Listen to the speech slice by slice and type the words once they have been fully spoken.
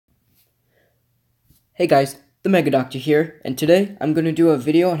Hey guys, the Mega Doctor here, and today I'm going to do a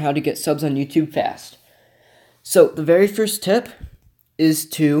video on how to get subs on YouTube fast. So, the very first tip is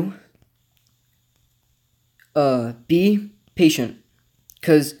to be patient,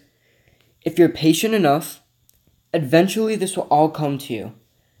 because if you're patient enough, eventually this will all come to you.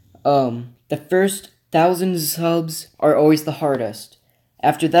 The first 1,000 subs are always the hardest.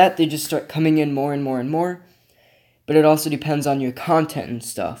 After that, they just start coming in more and more and more, but it also depends on your content and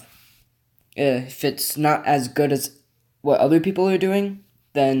stuff. If it's not as good as what other people are doing,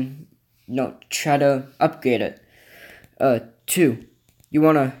 then try to upgrade it. 2, you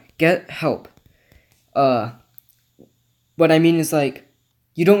want to get help. What I mean is,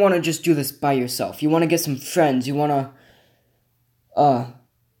 you don't want to just do this by yourself. You want to get some friends. You want to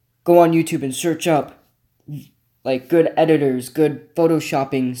go on YouTube and search up good editors, good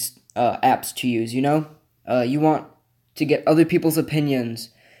photoshopping apps to use, you want to get other people's opinions.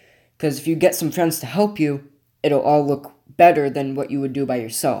 Because if you get some friends to help you, it'll all look better than what you would do by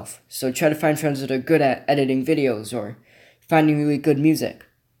yourself. So try to find friends that are good at editing videos or finding really good music.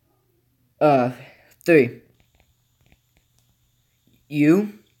 3,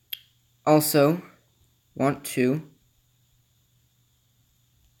 you also want to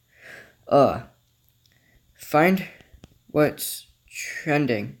find what's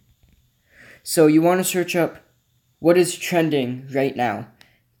trending. So you want to search up what is trending right now.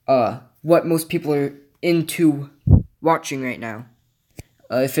 What most people are into watching right now.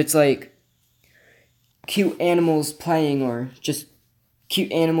 If it's cute animals playing or just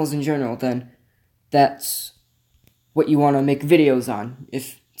cute animals in general, then that's what you want to make videos on.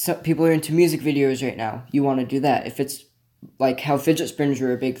 If some people are into music videos right now, you want to do that. If it's how fidget spinners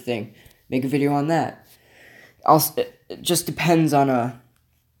are a big thing, make a video on that. Also, it just depends on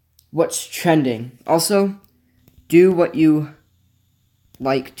what's trending. Also, do what you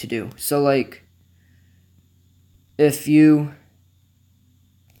like to do. So if you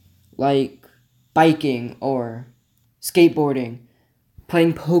like biking or skateboarding,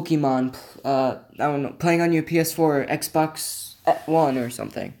 playing Pokemon, I don't know, playing on your PS4 or Xbox One or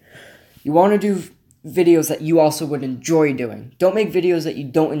something, you want to do videos that you also would enjoy doing. Don't make videos that you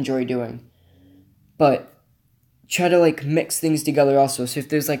don't enjoy doing, but try to mix things together also. So if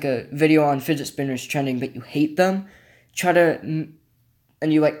there's a video on fidget spinners trending but you hate them,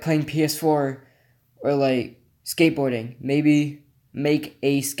 and you like playing PS4 or skateboarding, maybe make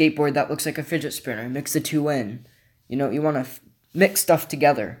a skateboard that looks like a fidget spinner. Mix the two in. You want to mix stuff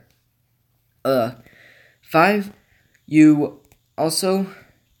together. 5, you also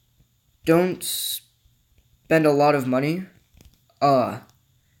don't spend a lot of money right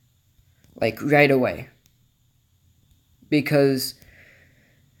away. Because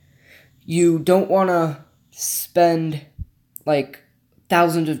you don't want to spend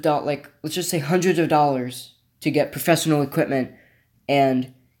thousands of dollars, let's just say hundreds of dollars to get professional equipment,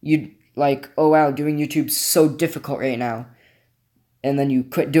 and you'd oh wow, doing YouTube's so difficult right now, and then you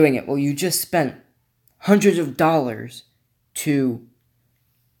quit doing it. Well, you just spent hundreds of dollars to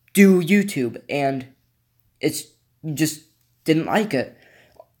do YouTube, and you just didn't like it.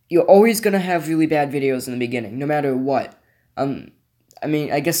 You're always gonna have really bad videos in the beginning, no matter what. I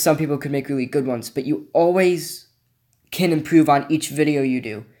mean, I guess some people could make really good ones, but you always can improve on each video you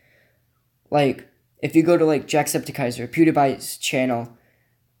do. If you go to Jacksepticeye or PewDiePie's channel,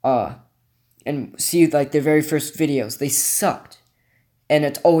 and see their very first videos, they sucked, and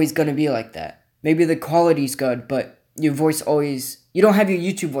it's always gonna be like that. Maybe the quality's good, but your voice you don't have your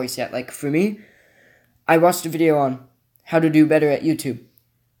YouTube voice yet. For me, I watched a video on how to do better at YouTube.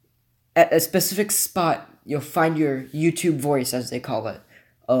 At a specific spot, you'll find your YouTube voice, as they call it,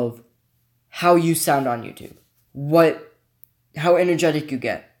 of how you sound on YouTube. How energetic you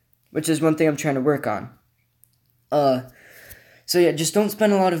get, which is one thing I'm trying to work on. So yeah, just don't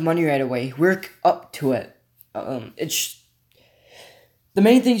spend a lot of money right away. Work up to it. The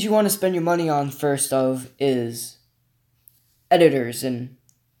main things you want to spend your money on first is editors, and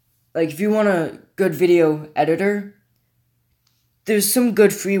if you want a good video editor, there's some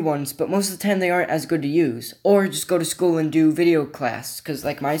good free ones, but most of the time they aren't as good to use. Or just go to school and do video class, because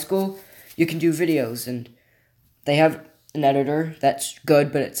my school, you can do videos, and they have an editor that's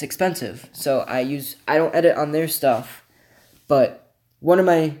good, but it's expensive. So I don't edit on their stuff, but one of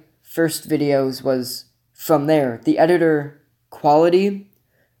my first videos was from there. The editor quality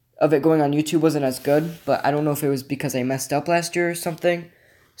of it going on YouTube wasn't as good, but I don't know if it was because I messed up last year or something.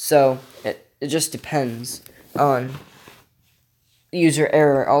 So it just depends on user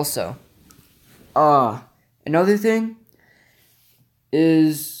error also. Another thing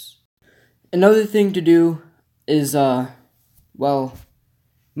to do is,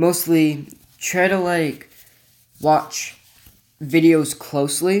 mostly try to like watch videos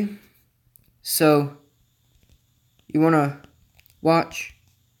closely. So you want to watch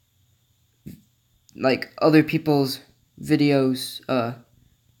like other people's videos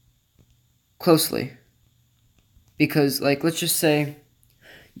closely, because like let's just say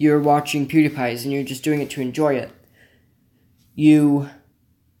you're watching PewDiePie's and you're just doing it to enjoy it. You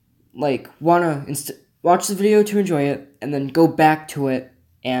like want to watch the video to enjoy it and then go back to it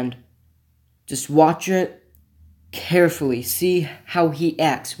and just watch it carefully, see how he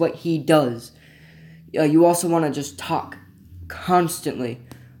acts, what he does. You also want to just talk constantly,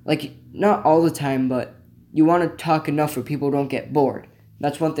 like not all the time, but you want to talk enough where people don't get bored.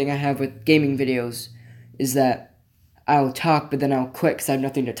 That's one thing I have with gaming videos, is that I'll talk but then I'll quit because I have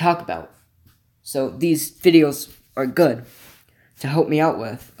nothing to talk about. So these videos are good to help me out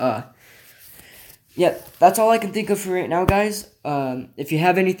with. Yeah, that's all I can think of for right now, guys. If you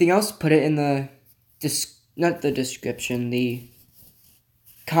have anything else, put it in the not the description, the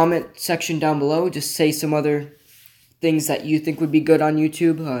comment section down below. Just say some other things that you think would be good on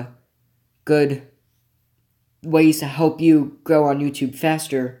YouTube, good ways to help you grow on YouTube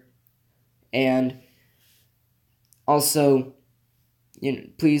faster, and also,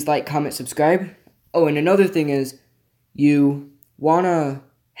 please like, comment, subscribe. Oh, and another thing is, you want to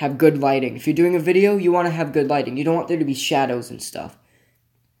have good lighting. If you're doing a video, you want to have good lighting. You don't want there to be shadows and stuff.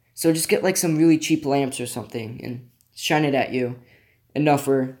 So just get like some really cheap lamps or something and shine it at you enough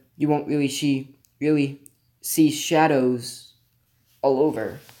where you won't really see shadows all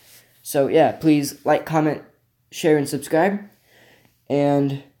over. So yeah, please like, comment, share, and subscribe.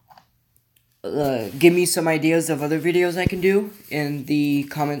 And give me some ideas of other videos I can do in the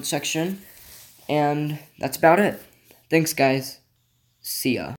comment section. And that's about it. Thanks, guys. See ya.